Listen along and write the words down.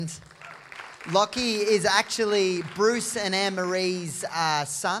Lockie is actually Bruce and Anne-Marie's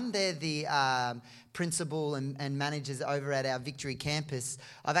son. They're the principal and managers over at our Victory campus.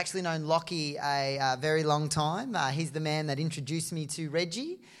 I've actually known Lockie a very long time. He's the man that introduced me to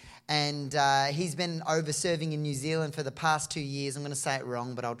Reggie. And he's been over serving in New Zealand for the past 2 years. I'm going to say it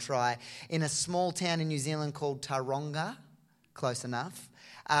wrong, but I'll try. In a small town in New Zealand called Taronga. Close enough.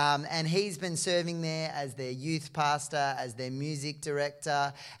 And he's been serving there as their youth pastor, as their music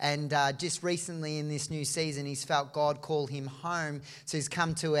director. And just recently in this new season, he's felt God call him home. So he's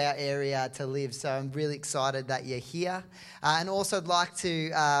come to our area to live. So I'm really excited that you're here. And also I'd like to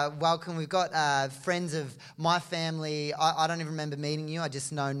welcome, we've got friends of my family. I don't even remember meeting you. I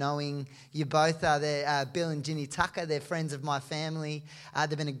just know knowing you both. They're Bill and Ginny Tucker. They're friends of my family.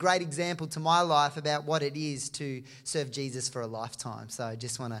 They've been a great example to my life about what it is to serve Jesus for a lifetime. So I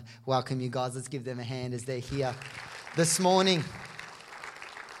just want to welcome you guys. Let's give them a hand as they're here this morning.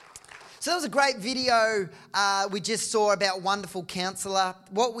 So that was a great video we just saw about Wonderful Counselor.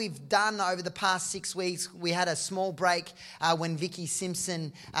 What we've done over the past 6 weeks, we had a small break when Vicky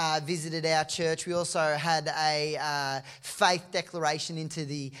Simpson visited our church. We also had a faith declaration into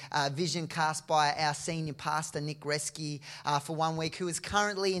the vision cast by our senior pastor, Nick Reski, for 1 week, who is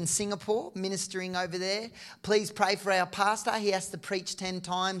currently in Singapore ministering over there. Please pray for our pastor. He has to preach 10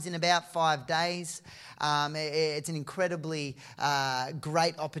 times in about 5 days. It's an incredibly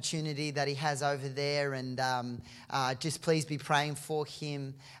great opportunity that he has over there, and just please be praying for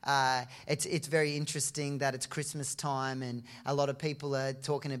him. It's very interesting that it's Christmas time, and a lot of people are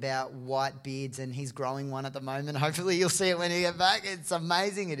talking about white beards, and he's growing one at the moment. Hopefully you'll see it when you get back. It's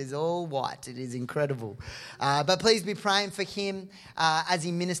amazing. It is all white. It is incredible. But please be praying for him as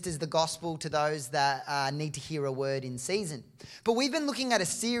he ministers the gospel to those that need to hear a word in season. But we've been looking at a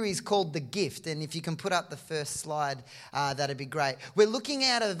series called The Gift, and if you can put up the first slide, that'd be great. We're looking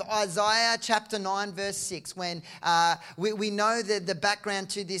out of Isaiah chapter 9, verse 6, when we know that the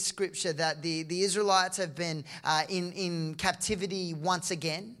background to this scripture, that the Israelites have been in captivity once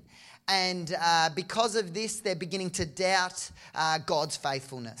again. And because of this, they're beginning to doubt God's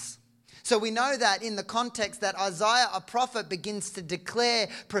faithfulness. So we know that in the context that Isaiah, a prophet, begins to declare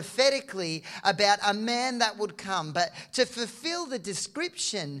prophetically about a man that would come. But to fulfill the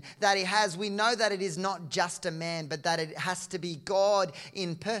description that he has, we know that it is not just a man, but that it has to be God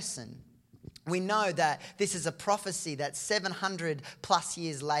in person. We know that this is a prophecy that 700 plus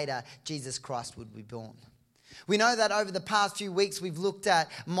years later, Jesus Christ would be born. We know that over the past few weeks we've looked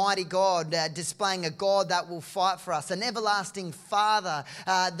at mighty God displaying a God that will fight for us, an everlasting Father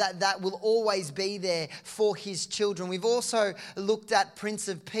that will always be there for his children. We've also looked at Prince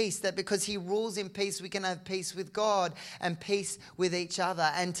of Peace, that because he rules in peace we can have peace with God and peace with each other.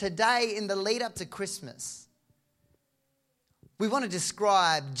 And today, in the lead up to Christmas, we want to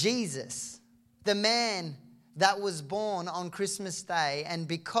describe Jesus, the man that was born on Christmas Day, and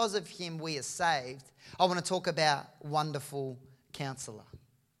because of him we are saved. I want to talk about Wonderful Counselor.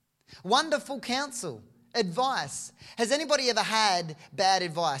 Wonderful counsel, advice. Has anybody ever had bad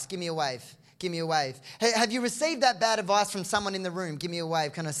advice? Give me a wave. Give me a wave. Have you received that bad advice from someone in the room? Give me a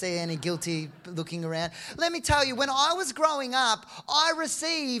wave. Can I see any guilty looking around? Let me tell you, when I was growing up, I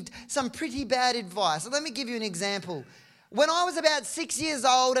received some pretty bad advice. Let me give you an example. When I was about 6 years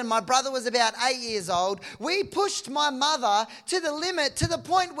old and my brother was about 8 years old, we pushed my mother to the limit, to the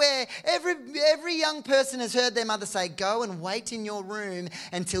point where every young person has heard their mother say, "Go and wait in your room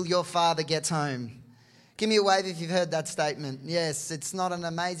until your father gets home." Give me a wave if you've heard that statement. Yes, it's not an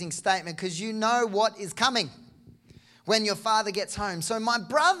amazing statement because you know what is coming when your father gets home. So my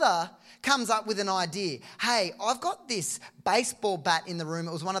brother comes up with an idea. Hey, I've got this baseball bat in the room.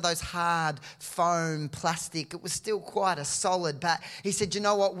 It was one of those hard foam plastic. It was still quite a solid bat. He said, "You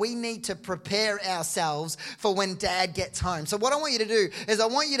know what? We need to prepare ourselves for when Dad gets home. So what I want you to do is I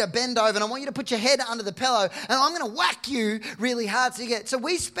want you to bend over and I want you to put your head under the pillow and I'm going to whack you really hard." So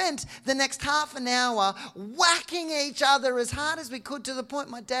we spent the next half an hour whacking each other as hard as we could, to the point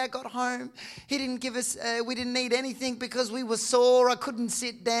my dad got home. He didn't give us, we didn't eat anything because we were sore. I couldn't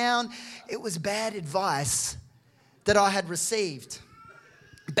sit down. It was bad advice that I had received.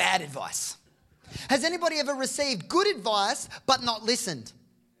 Bad advice. Has anybody ever received good advice but not listened?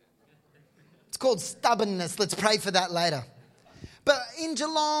 It's called stubbornness. Let's pray for that later. But in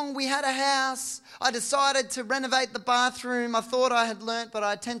Geelong, we had a house. I decided to renovate the bathroom. I thought I had learnt, but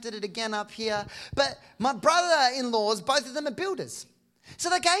I attempted it again up here. But my brother-in-laws, both of them are builders. So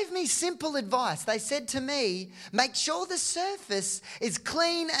they gave me simple advice. They said to me, "Make sure the surface is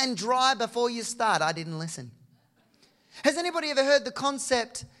clean and dry before you start." I didn't listen. Has anybody ever heard the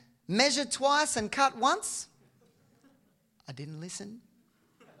concept, measure twice and cut once? I didn't listen.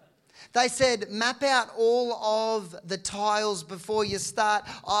 They said, map out all of the tiles before you start.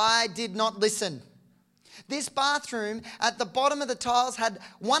 I did not listen. This bathroom at the bottom of the tiles had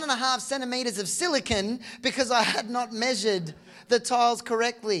 1.5 centimeters of silicone because I had not measured the tiles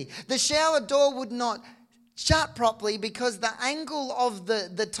correctly. The shower door would not shut properly because the angle of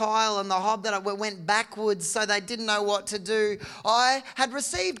the tile and the hob that I went backwards, so they didn't know what to do. I had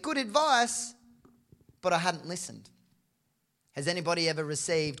received good advice, but I hadn't listened. Has anybody ever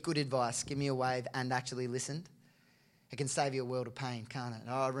received good advice, give me a wave, and actually listened? It can save you a world of pain, can't it?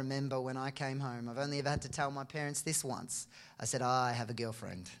 Oh, I remember when I came home, I've only ever had to tell my parents this once. I said, I have a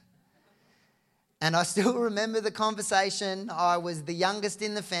girlfriend. And I still remember the conversation. I was the youngest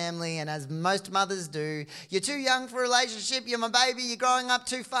in the family, and as most mothers do, you're too young for a relationship, you're my baby, you're growing up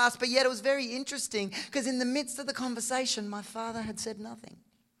too fast. But yet it was very interesting because in the midst of the conversation, my father had said nothing.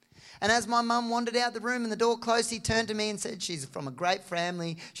 And as my mum wandered out the room and the door closed, he turned to me and said, she's from a great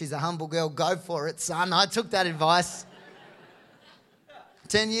family, she's a humble girl, go for it, son. I took that advice.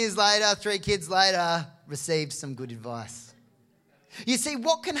 10 years later, 3 kids later, received some good advice. You see,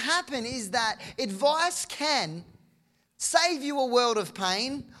 what can happen is that advice can save you a world of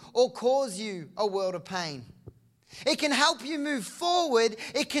pain or cause you a world of pain. It can help you move forward.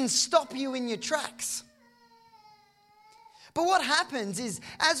 It can stop you in your tracks. But what happens is,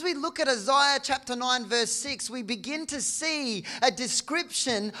 as we look at Isaiah chapter 9, verse 6, we begin to see a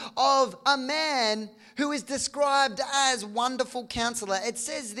description of a man who is described as Wonderful Counselor. It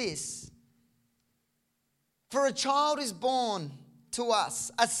says this, for a child is born to us,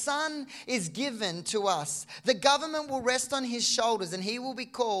 a son is given to us. The government will rest on his shoulders, and he will be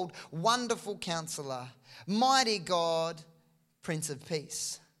called Wonderful Counselor, Mighty God, Prince of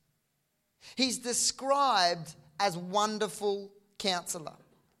Peace. He's described as Wonderful Counselor.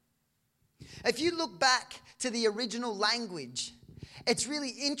 If you look back to the original language, it's really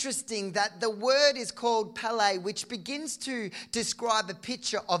interesting that the word is called Pele, which begins to describe a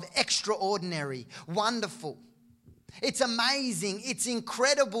picture of extraordinary, wonderful. It's amazing, it's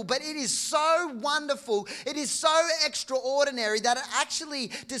incredible, but it is so wonderful, it is so extraordinary that it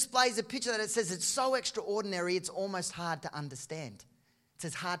actually displays a picture that it says it's so extraordinary, it's almost hard to understand. It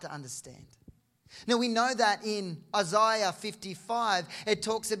says hard to understand. Now we know that in Isaiah 55, it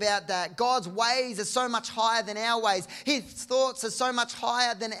talks about that God's ways are so much higher than our ways. His thoughts are so much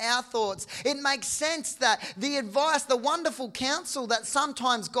higher than our thoughts. It makes sense that the advice, the wonderful counsel that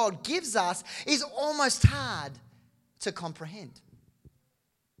sometimes God gives us is almost hard to comprehend.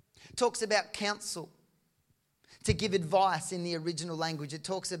 It talks about counsel, to give advice in the original language. It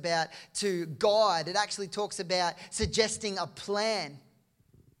talks about to guide. It actually talks about suggesting a plan.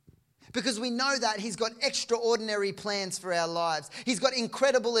 Because we know that He's got extraordinary plans for our lives. He's got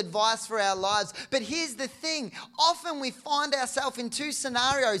incredible advice for our lives. But here's the thing. Often we find ourselves in 2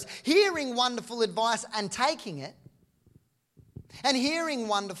 scenarios, hearing wonderful advice and taking it, and hearing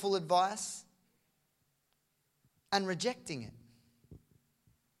wonderful advice and rejecting it.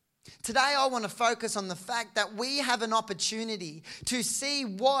 Today I want to focus on the fact that we have an opportunity to see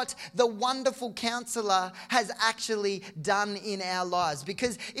what the Wonderful Counselor has actually done in our lives.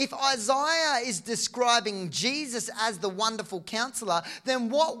 Because if Isaiah is describing Jesus as the Wonderful Counselor, then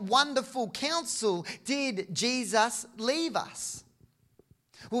what wonderful counsel did Jesus leave us?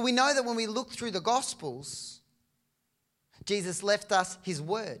 Well, we know that when we look through the Gospels, Jesus left us His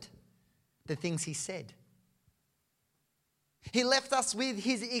word, the things He said. He left us with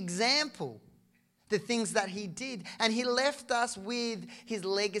His example, the things that He did. And He left us with His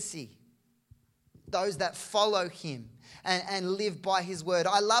legacy, those that follow Him and live by His word.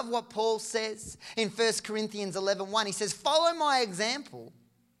 I love what Paul says in 1 Corinthians 11:1. He says, follow my example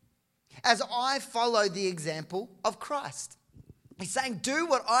as I follow the example of Christ. He's saying, do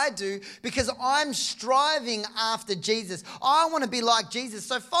what I do because I'm striving after Jesus. I want to be like Jesus.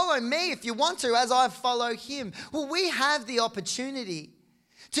 So follow me if you want to as I follow Him. Well, we have the opportunity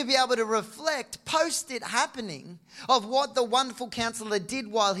to be able to reflect post it happening of what the Wonderful Counselor did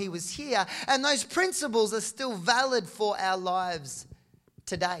while He was here. And those principles are still valid for our lives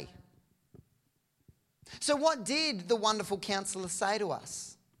today. So what did the Wonderful Counselor say to us?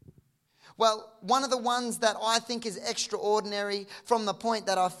 Well, one of the ones that I think is extraordinary from the point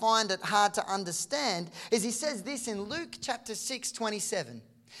that I find it hard to understand is He says this in Luke chapter 6:27.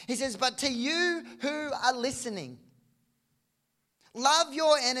 He says, but to you who are listening, love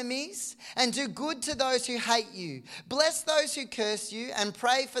your enemies and do good to those who hate you. Bless those who curse you and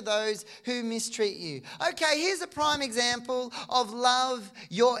pray for those who mistreat you. Okay, here's a prime example of love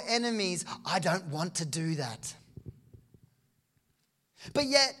your enemies. I don't want to do that. But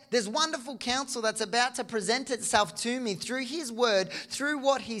yet, there's wonderful counsel that's about to present itself to me through his word, through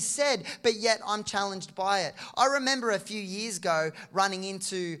what he said, but yet I'm challenged by it. I remember a few years ago running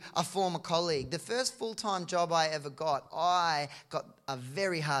into a former colleague. The first full-time job I ever got, I got a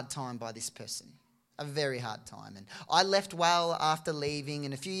very hard time by this person. A very hard time. And I left well after leaving,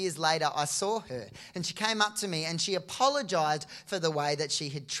 and a few years later I saw her and she came up to me and she apologized for the way that she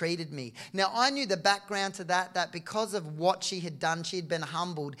had treated me. Now, I knew the background to that because of what she had done, she had been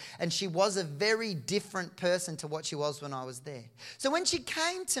humbled and she was a very different person to what she was when I was there. So when she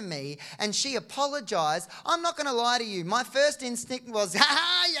came to me and she apologized, I'm not going to lie to you, my first instinct was, you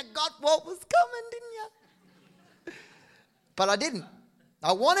got what was coming, didn't you? But I didn't.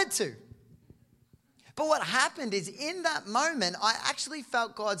 I wanted to. But what happened is in that moment, I actually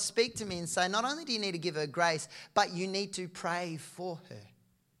felt God speak to me and say, not only do you need to give her grace, but you need to pray for her.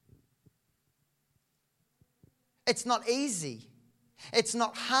 It's not easy. It's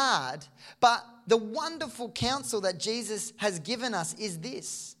not hard. But the wonderful counsel that Jesus has given us is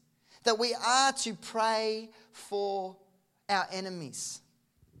this, that we are to pray for our enemies.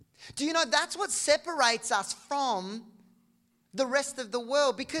 Do you know that's what separates us from the rest of the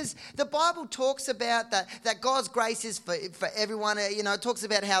world? Because the Bible talks about that God's grace is for everyone. You know, it talks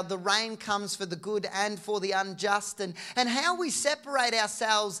about how the rain comes for the good and for the unjust, and how we separate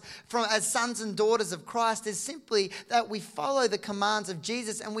ourselves from as sons and daughters of Christ is simply that we follow the commands of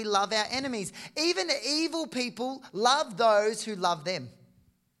Jesus and we love our enemies. Even evil people love those who love them.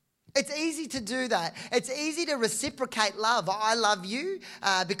 It's easy to do that. It's easy to reciprocate love. I love you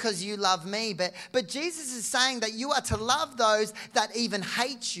because you love me. But Jesus is saying that you are to love those that even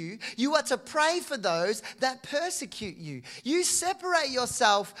hate you. You are to pray for those that persecute you. You separate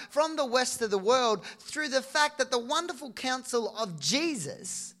yourself from the rest of the world through the fact that the wonderful counsel of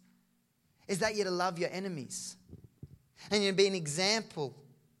Jesus is that you're to love your enemies. And you're to be an example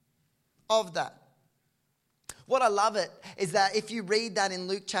of that. What I love it is that if you read that in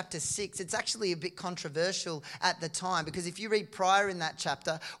Luke chapter 6, it's actually a bit controversial at the time, because if you read prior in that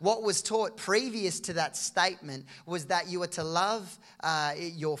chapter, what was taught previous to that statement was that you were to love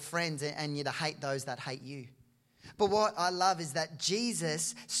your friends and you're to hate those that hate you. But what I love is that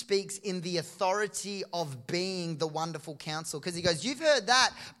Jesus speaks in the authority of being the wonderful counsel, because he goes, you've heard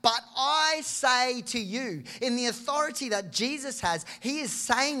that, but I say to you, in the authority that Jesus has, he is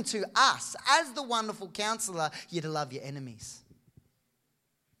saying to us as the wonderful counselor, you're to love your enemies.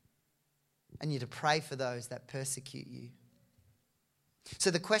 And you're to pray for those that persecute you. So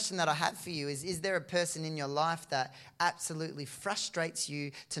the question that I have for you is there a person in your life that absolutely frustrates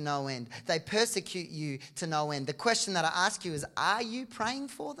you to no end? They persecute you to no end. The question that I ask you is, are you praying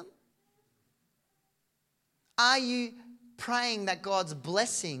for them? Are you praying that God's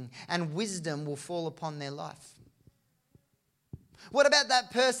blessing and wisdom will fall upon their life? What about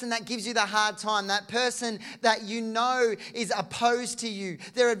that person that gives you the hard time, that person that you know is opposed to you,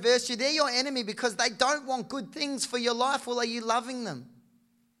 they're adverse to you, they're your enemy because they don't want good things for your life? Well, are you loving them?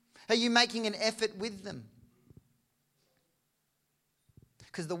 Are you making an effort with them?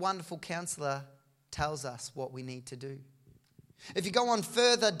 Because the wonderful counselor tells us what we need to do. If you go on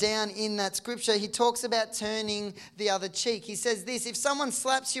further down in that scripture, he talks about turning the other cheek. He says this, if someone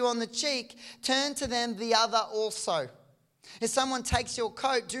slaps you on the cheek, turn to them the other also. If someone takes your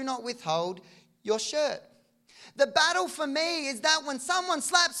coat, do not withhold your shirt. The battle for me is that when someone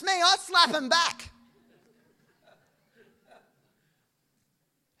slaps me, I slap them back.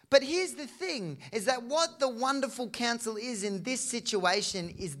 But here's the thing, is that what the wonderful counsel is in this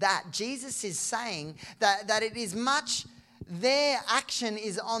situation is that Jesus is saying that it is much, their action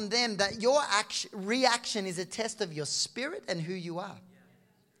is on them, that your reaction is a test of your spirit and who you are.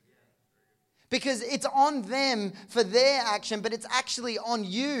 Because it's on them for their action, but it's actually on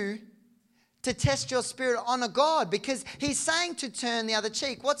you to test your spirit on a God, because he's saying to turn the other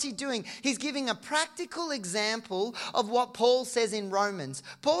cheek. What's he doing? He's giving a practical example of what Paul says in Romans.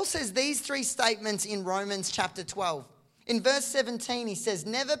 Paul says these three statements in Romans chapter 12. In verse 17, he says,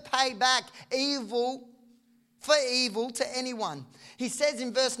 never pay back evil for evil to anyone. He says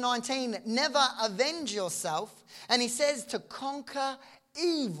in verse 19, never avenge yourself. And he says to conquer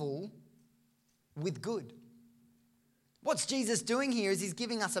evil with good. What's Jesus doing here is he's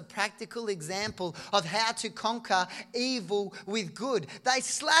giving us a practical example of how to conquer evil with good. They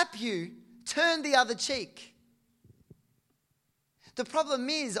slap you, turn the other cheek. The problem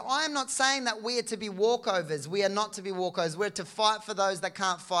is, I'm not saying that we are to be walkovers. We are not to be walkovers. We're to fight for those that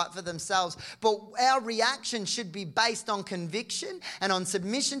can't fight for themselves. But our reaction should be based on conviction and on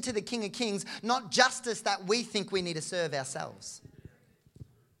submission to the King of Kings, not justice that we think we need to serve ourselves.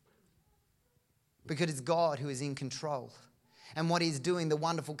 Because it's God who is in control. And what he's doing, the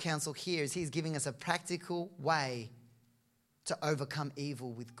wonderful counsel here, is he's giving us a practical way to overcome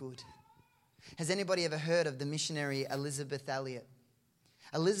evil with good. Has anybody ever heard of the missionary Elizabeth Elliot?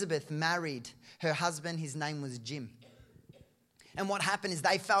 Elizabeth married her husband. His name was Jim. And what happened is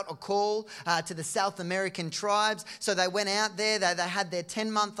they felt a call to the South American tribes. So they went out there. They had their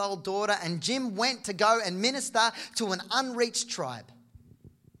 10-month-old daughter. And Jim went to go and minister to an unreached tribe.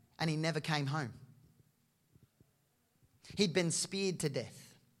 And he never came home. He'd been speared to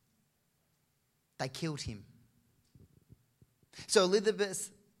death. They killed him. So Elizabeth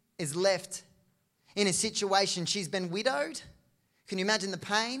is left in a situation. She's been widowed. Can you imagine the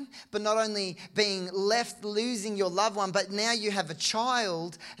pain? But not only being left, losing your loved one, but now you have a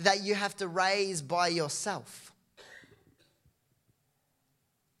child that you have to raise by yourself.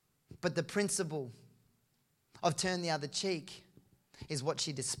 But the principle of turn the other cheek is what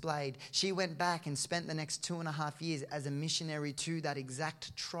she displayed. She went back and spent the next 2.5 years as a missionary to that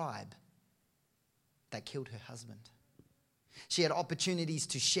exact tribe that killed her husband. She had opportunities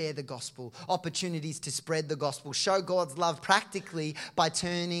to share the gospel, opportunities to spread the gospel, show God's love practically by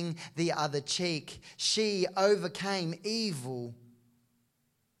turning the other cheek. She overcame evil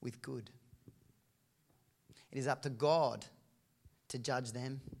with good. It is up to God to judge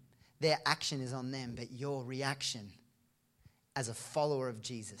them. Their action is on them, but your reaction as a follower of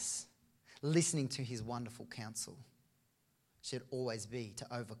Jesus, listening to his wonderful counsel, should always be to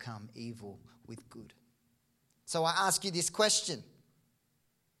overcome evil with good. So I ask you this question.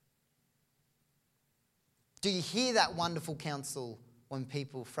 Do you hear that wonderful counsel when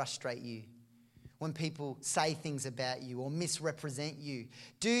people frustrate you? When people say things about you or misrepresent you?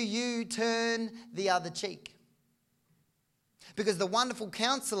 Do you turn the other cheek? Because the wonderful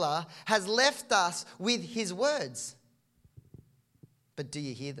counselor has left us with his words. But do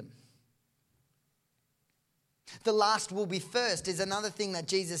you hear them? The last will be first is another thing that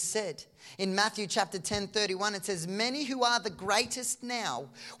Jesus said. In Matthew chapter 10:31, it says, many who are the greatest now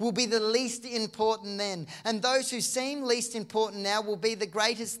will be the least important then. And those who seem least important now will be the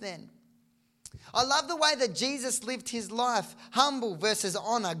greatest then. I love the way that Jesus lived his life. Humble versus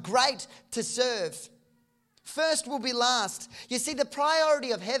honor. Great to serve. First will be last. You see, the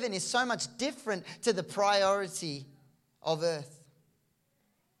priority of heaven is so much different to the priority of earth.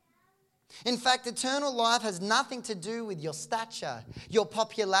 In fact, eternal life has nothing to do with your stature, your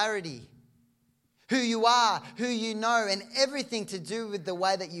popularity, who you are, who you know, and everything to do with the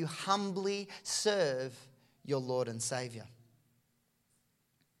way that you humbly serve your Lord and Saviour.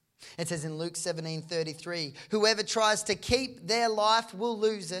 It says in Luke 17:33, whoever tries to keep their life will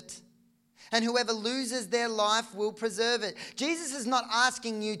lose it, and whoever loses their life will preserve it. Jesus is not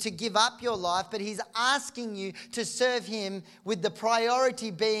asking you to give up your life, but he's asking you to serve him with the priority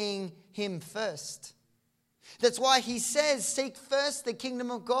being him first. That's why he says, seek first the kingdom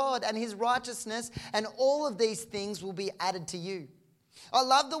of God and his righteousness, and all of these things will be added to you. I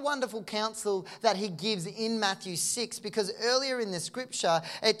love the wonderful counsel that he gives in Matthew 6, because earlier in the scripture,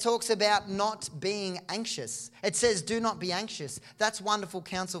 it talks about not being anxious. It says, do not be anxious. That's wonderful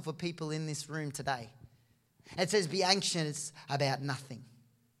counsel for people in this room today. It says, be anxious about nothing.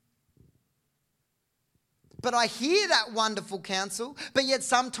 But I hear that wonderful counsel, but yet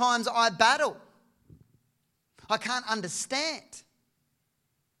sometimes I battle. I can't understand.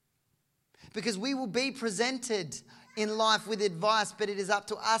 Because we will be presented in life with advice, but it is up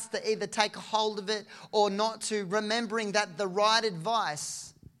to us to either take a hold of it or not to, remembering that the right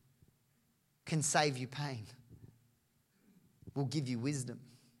advice can save you pain, will give you wisdom,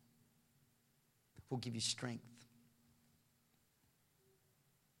 will give you strength.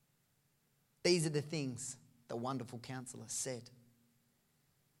 These are the things the wonderful counselor said.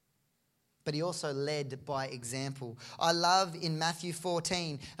 But he also led by example. I love in Matthew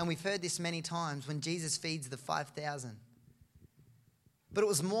 14, and we've heard this many times, when Jesus feeds the 5,000. But it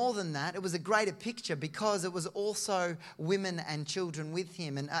was more than that. It was a greater picture, because it was also women and children with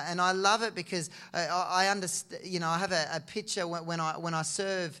him. And I love it because I understand. You know, I have a picture when I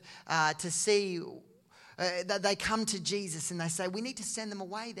serve to see that they come to Jesus and they say, we need to send them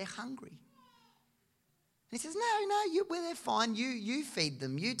away. They're hungry. And he says, no, they're fine. You feed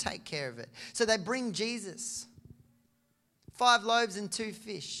them. You take care of it. So they bring Jesus 5 loaves and 2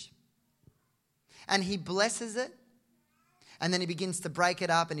 fish. And he blesses it. And then he begins to break it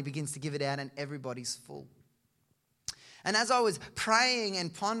up and he begins to give it out, and everybody's full. And as I was praying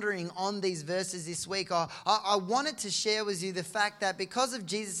and pondering on these verses this week, I wanted to share with you the fact that because of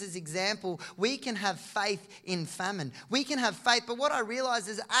Jesus' example, we can have faith in famine. We can have faith, but what I realized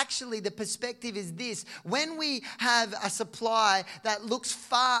is actually the perspective is this. When we have a supply that looks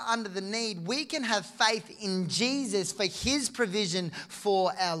far under the need, we can have faith in Jesus for his provision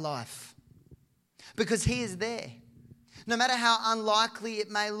for our life. Because he is there. No matter how unlikely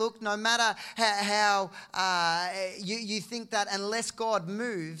it may look, no matter how you think that unless God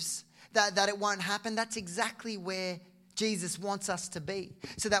moves, that it won't happen, that's exactly where Jesus wants us to be.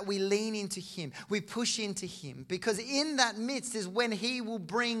 So that we lean into him, we push into him. Because in that midst is when he will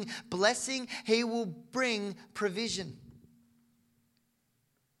bring blessing, he will bring provision.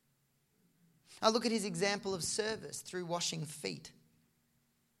 I look at his example of service through washing feet.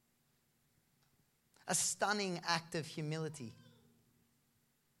 A stunning act of humility.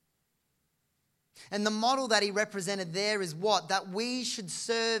 And the model that he represented there is what? That we should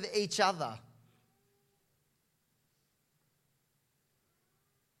serve each other.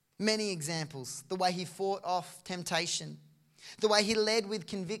 Many examples. The way he fought off temptation. The way he led with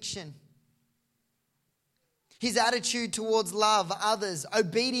conviction. His attitude towards love, others,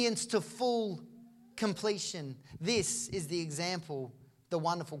 obedience to full completion. This is the example the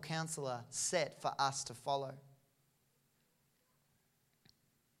wonderful counselor set for us to follow.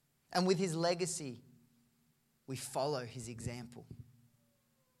 And with his legacy, we follow his example.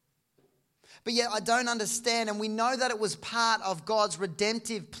 But yet I don't understand, and we know that it was part of God's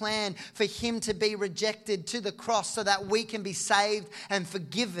redemptive plan for him to be rejected to the cross so that we can be saved and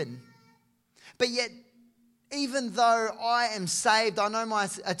forgiven. But yet, even though I am saved, I know my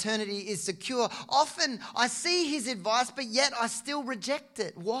eternity is secure. Often I see his advice, but yet I still reject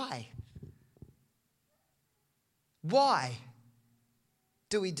it. Why? Why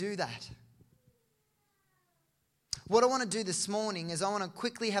do we do that? What I want to do this morning is I want to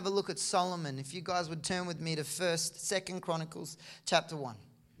quickly have a look at Solomon. If you guys would turn with me to 2 Chronicles chapter 1.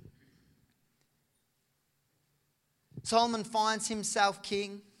 Solomon finds himself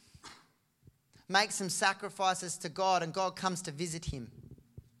king. Makes some sacrifices to God, and God comes to visit him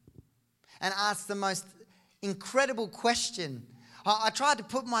and asks the most incredible question. I tried to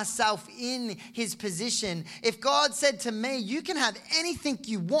put myself in his position. If God said to me, you can have anything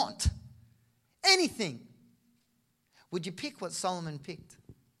you want, anything, would you pick what Solomon picked?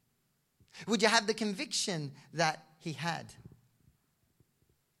 Would you have the conviction that he had?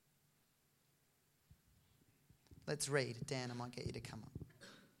 Let's read. Dan, I might get you to come up.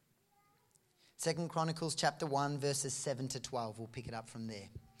 2 Chronicles chapter 1 verses 7 to 12. We'll pick it up from there.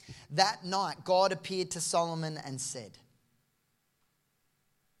 That night God appeared to Solomon and said,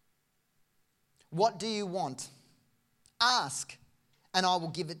 "What do you want? Ask, and I will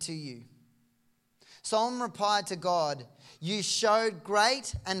give it to you." Solomon replied to God, "You showed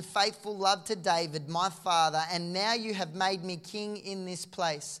great and faithful love to David, my father, and now you have made me king in this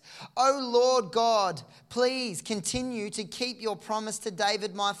place. O Lord God, please continue to keep your promise to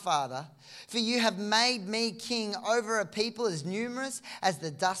David, my father, for you have made me king over a people as numerous as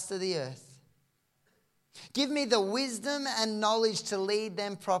the dust of the earth. Give me the wisdom and knowledge to lead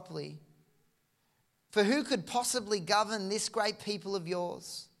them properly. For who could possibly govern this great people of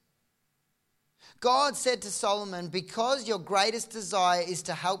yours?" God said to Solomon, "Because your greatest desire is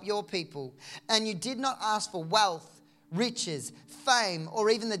to help your people, and you did not ask for wealth, riches, fame,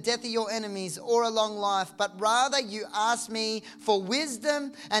 or even the death of your enemies or a long life, but rather you asked me for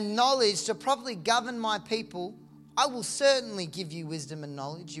wisdom and knowledge to properly govern my people, I will certainly give you wisdom and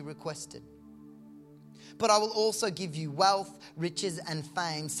knowledge you requested. But I will also give you wealth, riches, and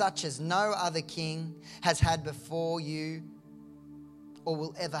fame, such as no other king has had before you or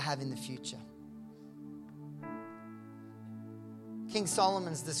will ever have in the future." King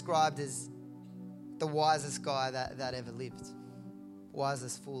Solomon's described as the wisest guy that ever lived.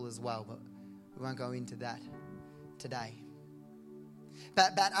 Wisest fool as well, but we won't go into that today.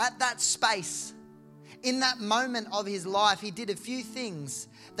 But at that space, in that moment of his life, he did a few things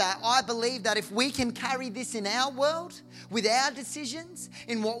that I believe that if we can carry this in our world, with our decisions,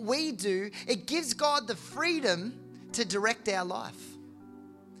 in what we do, it gives God the freedom to direct our life,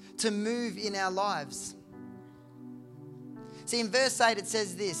 to move in our lives. See, in verse 8 it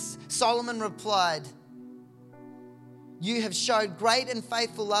says this, Solomon replied, "You have showed great and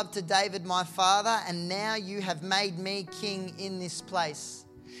faithful love to David, my father, and now you have made me king in this place."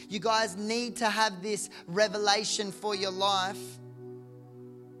 You guys need to have this revelation for your life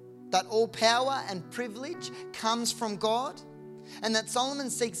that all power and privilege comes from God, and that Solomon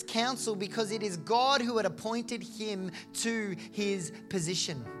seeks counsel because it is God who had appointed him to his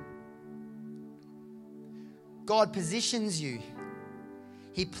position. God positions you,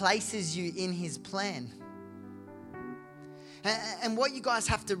 He places you in His plan. And what you guys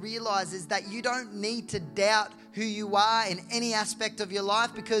have to realize is that you don't need to doubt who you are in any aspect of your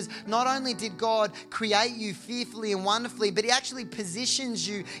life, because not only did God create you fearfully and wonderfully, but He actually positions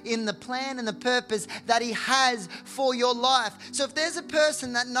you in the plan and the purpose that He has for your life. So if there's a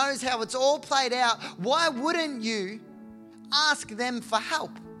person that knows how it's all played out, why wouldn't you ask them for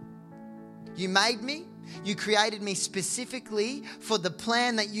help? You made me. You created me specifically for the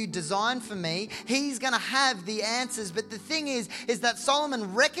plan that you designed for me. He's going to have the answers. But the thing is that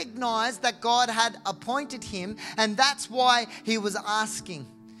Solomon recognized that God had appointed him, and that's why he was asking.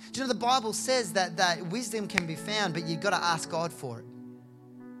 Do you know the Bible says that wisdom can be found, but you've got to ask God for it.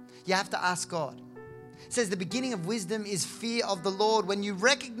 You have to ask God. It says the beginning of wisdom is fear of the Lord. When you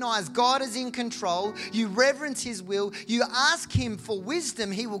recognize God is in control, you reverence His will, you ask Him for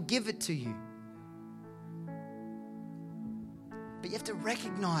wisdom, He will give it to you. But you have to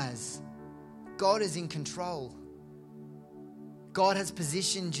recognize God is in control. God has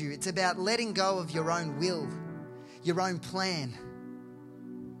positioned you. It's about letting go of your own will, your own plan,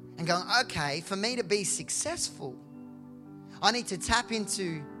 and going, okay, for me to be successful, I need to tap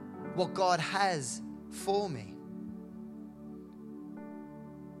into what God has for me.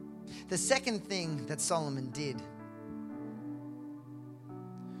 The second thing that Solomon did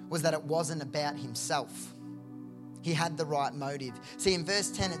was that it wasn't about himself. He had the right motive. See, in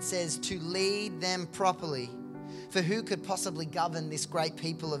verse 10 it says, to lead them properly, for who could possibly govern this great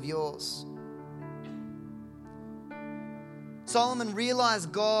people of yours? Solomon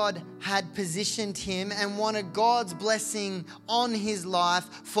realized God had positioned him and wanted God's blessing on his life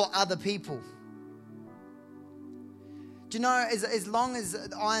for other people. Do you know, as long as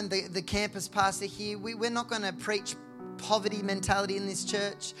I am the campus pastor here, we're not going to preach poverty mentality in this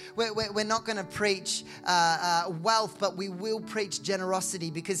church. We're not going to preach wealth, but we will preach generosity,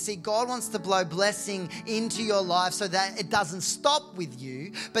 because see, God wants to blow blessing into your life so that it doesn't stop with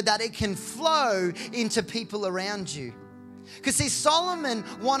you, but that it can flow into people around you. Because see, Solomon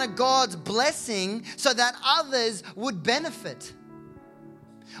wanted God's blessing so that others would benefit.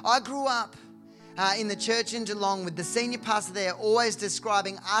 I grew up in the church in Geelong with the senior pastor there always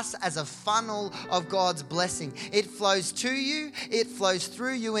describing us as a funnel of God's blessing. It flows to you, it flows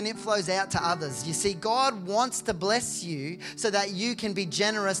through you, and it flows out to others. You see, God wants to bless you so that you can be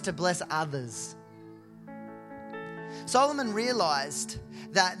generous to bless others. Solomon realized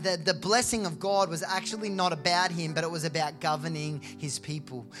that the blessing of God was actually not about him, but it was about governing his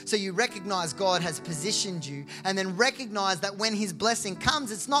people. So you recognize God has positioned you, and then recognize that when his blessing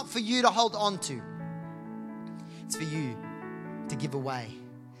comes, it's not for you to hold on to. It's for you to give away,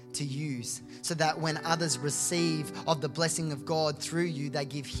 to use, so that when others receive of the blessing of God through you, they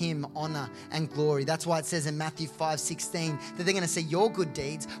give him honor and glory. That's why it says in Matthew 5:16 that they're going to see your good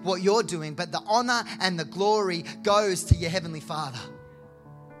deeds, what you're doing, but the honor and the glory goes to your heavenly Father.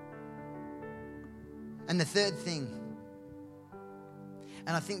 And the third thing,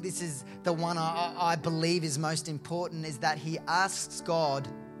 and I think this is the one I believe is most important, is that he asks God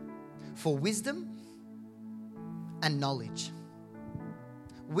for wisdom and knowledge.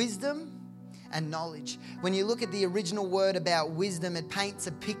 Wisdom and knowledge. When you look at the original word about wisdom, it paints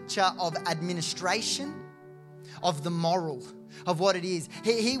a picture of administration, of the moral, of what it is.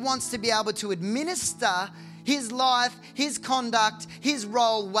 He wants to be able to administer his life, his conduct, his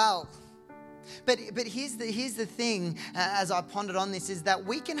role well. But here's the thing, as I pondered on this, is that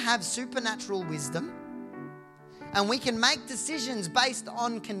we can have supernatural wisdom and we can make decisions based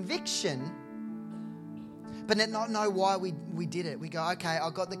on conviction, but not know why we did it. We go, okay, I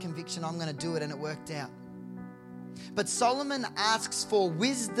got the conviction, I'm going to do it, and it worked out. But Solomon asks for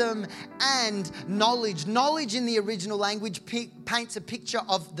wisdom and knowledge. Knowledge in the original language paints a picture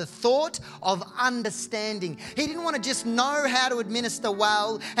of the thought of understanding. He didn't want to just know how to administer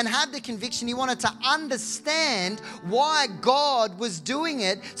well and have the conviction. He wanted to understand why God was doing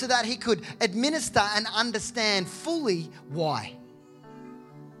it so that he could administer and understand fully why.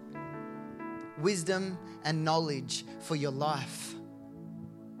 Wisdom and knowledge for your life.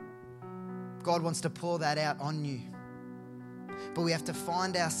 God wants to pour that out on you. But we have to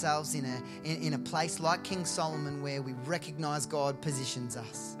find ourselves in a place like King Solomon, where we recognize God positions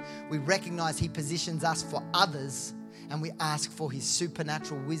us. We recognize he positions us for others, and we ask for his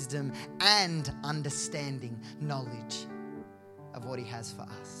supernatural wisdom and understanding, knowledge of what he has for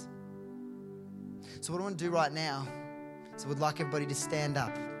us. So what I want to do right now is I would like everybody to stand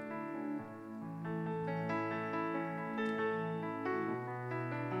up.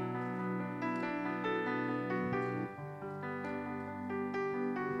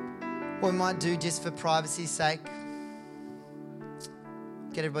 What we might do just for privacy's sake,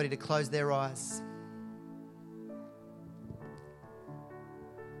 get everybody to close their eyes.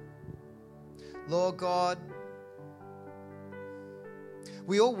 Lord God,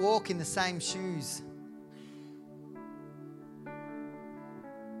 we all walk in the same shoes.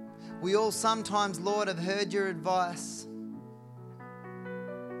 We all sometimes, Lord, have heard your advice,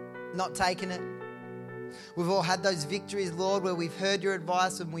 not taken it. We've all had those victories, Lord, where we've heard your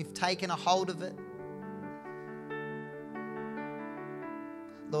advice and we've taken a hold of it.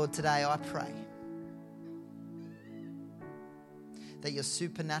 Lord, today I pray that your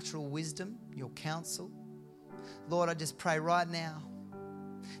supernatural wisdom, your counsel, Lord, I just pray right now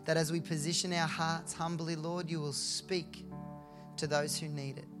that as we position our hearts humbly, Lord, you will speak to those who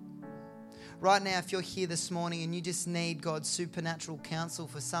need it. Right now, if you're here this morning and you just need God's supernatural counsel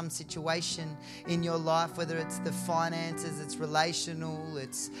for some situation in your life, whether it's the finances, it's relational,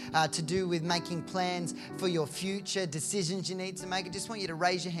 it's to do with making plans for your future, decisions you need to make, I just want you to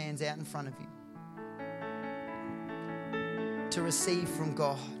raise your hands out in front of you to receive from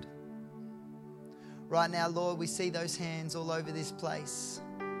God. Right now, Lord, we see those hands all over this place.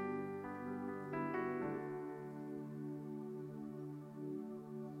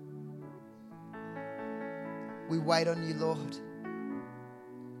 We wait on you, Lord.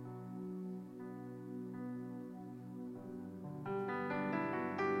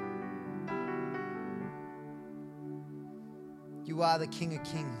 You are the King of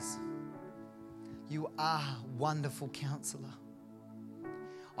Kings. You are wonderful Counselor.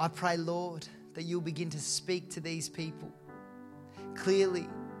 I pray, Lord, that you'll begin to speak to these people clearly.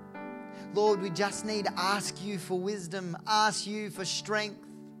 Lord, we just need to ask you for wisdom, ask you for strength,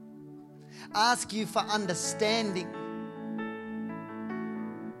 ask you for understanding.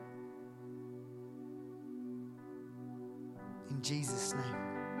 In Jesus' name.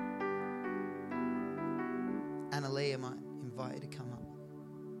 Annalie, I might invite you to come up.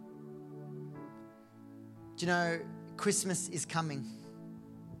 Do you know, Christmas is coming.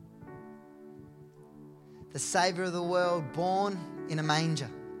 The Saviour of the world born in a manger.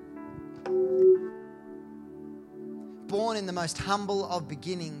 Born in the most humble of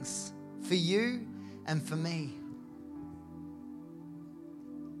beginnings for you and for me.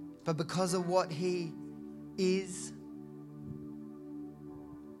 But because of what he is,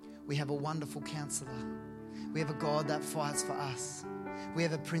 we have a wonderful Counselor. We have a God that fights for us. We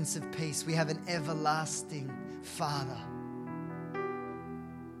have a Prince of Peace. We have an everlasting Father.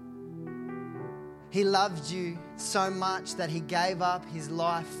 He loved you so much that he gave up his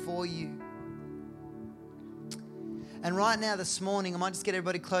life for you. And right now this morning, I might just get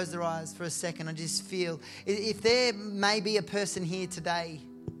everybody to close their eyes for a second. I just feel, if there may be a person here today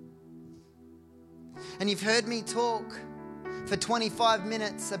and you've heard me talk for 25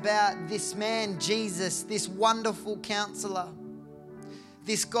 minutes about this man, Jesus, this wonderful Counselor,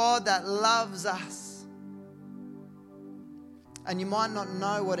 this God that loves us, and you might not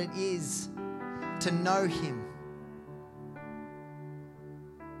know what it is to know him.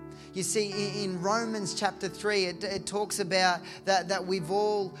 You see, in Romans chapter 3, it talks about that we've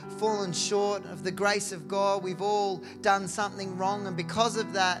all fallen short of the grace of God. We've all done something wrong. And because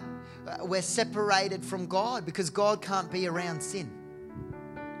of that, we're separated from God because God can't be around sin.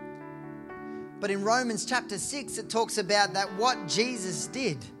 But in Romans chapter 6, it talks about that what Jesus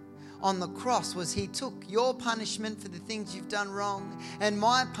did on the cross was he took your punishment for the things you've done wrong and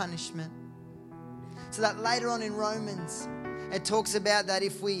my punishment. So that later on in Romans, it talks about that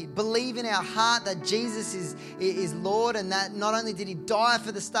if we believe in our heart that Jesus is Lord and that not only did he die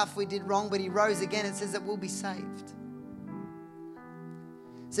for the stuff we did wrong, but he rose again, it says that we'll be saved.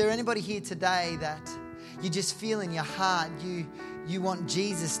 Is there anybody here today that you just feel in your heart you want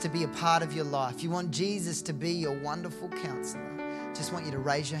Jesus to be a part of your life? You want Jesus to be your wonderful Counselor? Just want you to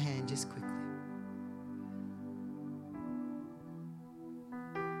raise your hand just quickly.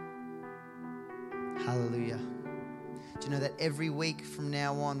 Hallelujah. Do you know that every week from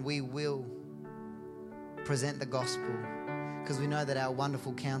now on we will present the gospel because we know that our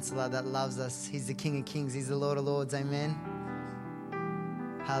wonderful Counselor that loves us, he's the King of Kings, he's the Lord of Lords, amen?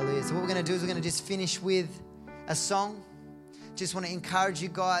 Hallelujah. So what we're going to do is we're going to just finish with a song. Just want to encourage you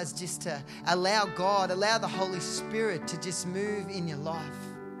guys just to allow God, allow the Holy Spirit to just move in your life.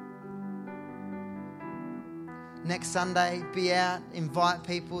 Next Sunday, be out, invite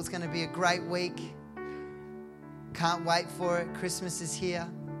people. It's going to be a great week. Can't wait for it. Christmas is here.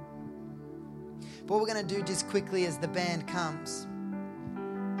 But what we're going to do just quickly as the band comes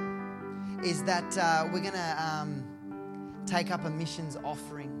is that we're going to take up a missions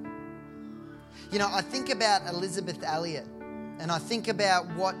offering. You know, I think about Elizabeth Elliot And I think about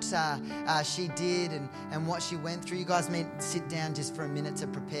what she did and what she went through. You guys may sit down just for a minute to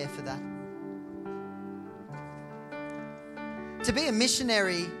prepare for that. To be a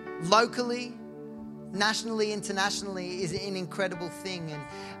missionary locally, nationally, internationally is an incredible thing. And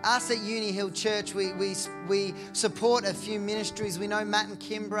us at Uni Hill Church, we support a few ministries. We know Matt and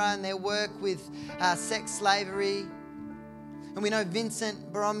Kimbra and their work with sex slavery. And we know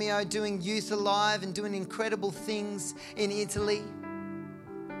Vincent Borromeo doing Youth Alive and doing incredible things in Italy.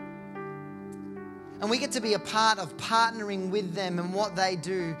 And we get to be a part of partnering with them and what they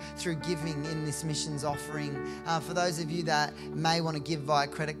do through giving in this missions offering. For those of you that may want to give via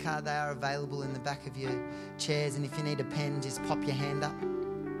credit card, they are available in the back of your chairs. And if you need a pen, just pop your hand up.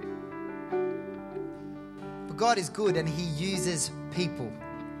 But God is good and He uses people.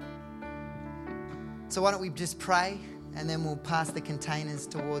 So why don't we just pray? And then we'll pass the containers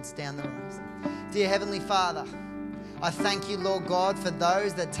towards down the rows. Dear Heavenly Father, I thank you, Lord God, for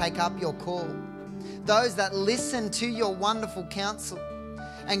those that take up your call, those that listen to your wonderful counsel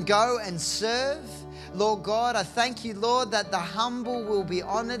and go and serve. Lord God, I thank you, Lord, that the humble will be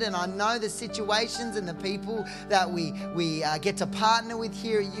honoured, and I know the situations and the people that we get to partner with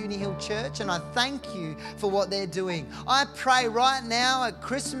here at Uni Hill Church, and I thank you for what they're doing. I pray right now at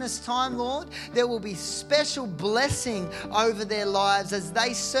Christmas time, Lord, there will be special blessing over their lives as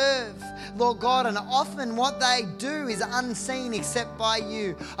they serve, Lord God, and often what they do is unseen except by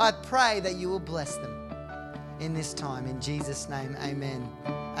you. I pray that you will bless them in this time. In Jesus' name, amen.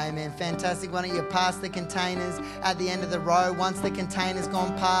 Amen. Fantastic. Why don't you pass the containers at the end of the row? Once the container's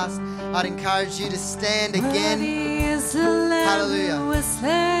gone past, I'd encourage you to stand again. Hallelujah.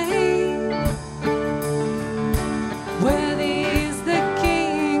 Worthy is the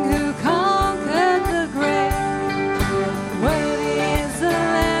King who conquered the grave. Worthy is the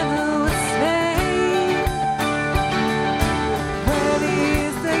Lamb who was slain. Worthy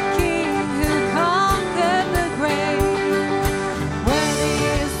is the King who conquered the grave. Worthy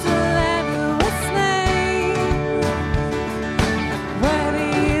is the Lamb who was slain.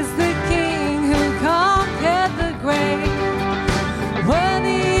 Worthy is the King who conquered the grave.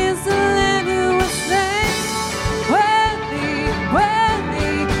 Worthy is the Lamb who was slain. Worthy,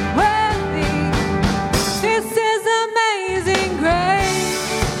 worthy, worthy. This is amazing grace.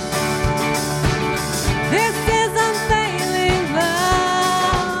 This is unfailing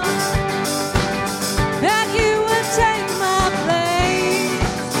love. That you would take my place.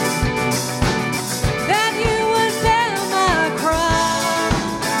 That you would bear my cross.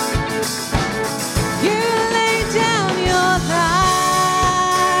 You laid down your life,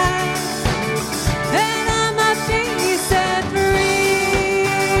 and I might be set free.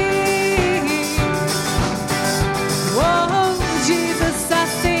 Whoa, Jesus, I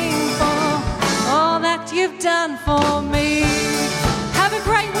sing for all that you've done for me. Have a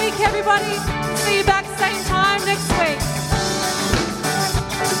great week, everybody. See you back same time next week.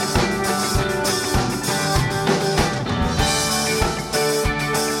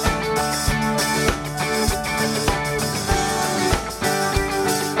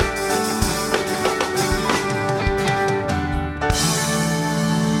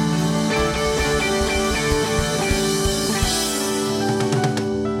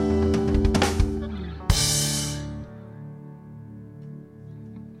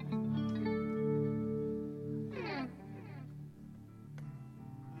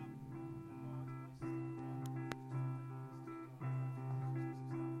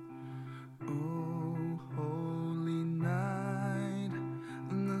 Oh, holy night,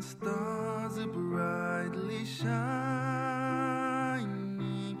 and the stars are brightly shining.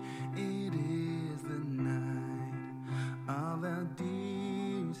 It is the night of our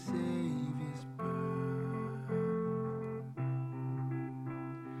dear Savior's birth.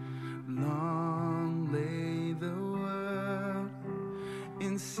 Long lay the world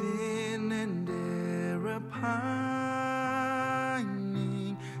in sin and error pining,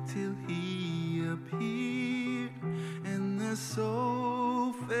 till He appeared and the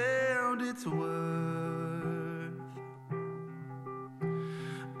soul found its worth.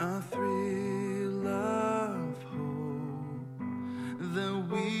 A thrill of hope, the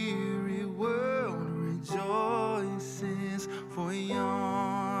weary world rejoices, for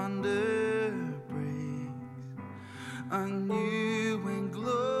yonder breaks a new and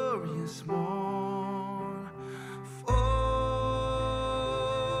glorious morn. Fall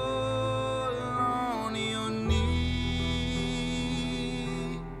on your knees.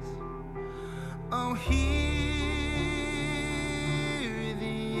 Oh, hear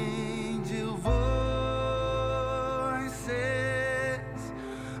the angel voices.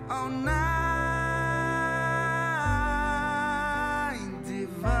 Oh, night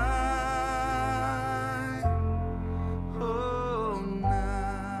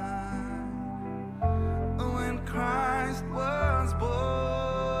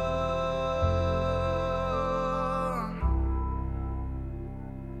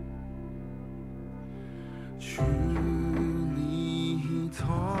Truly he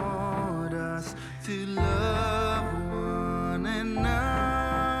taught us to love one another.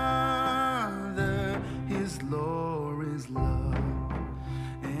 His law is love,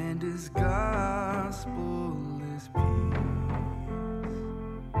 and his gospel is peace.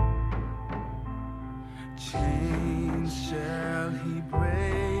 Chains shall he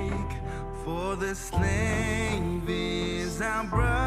break, for the slave is our brother.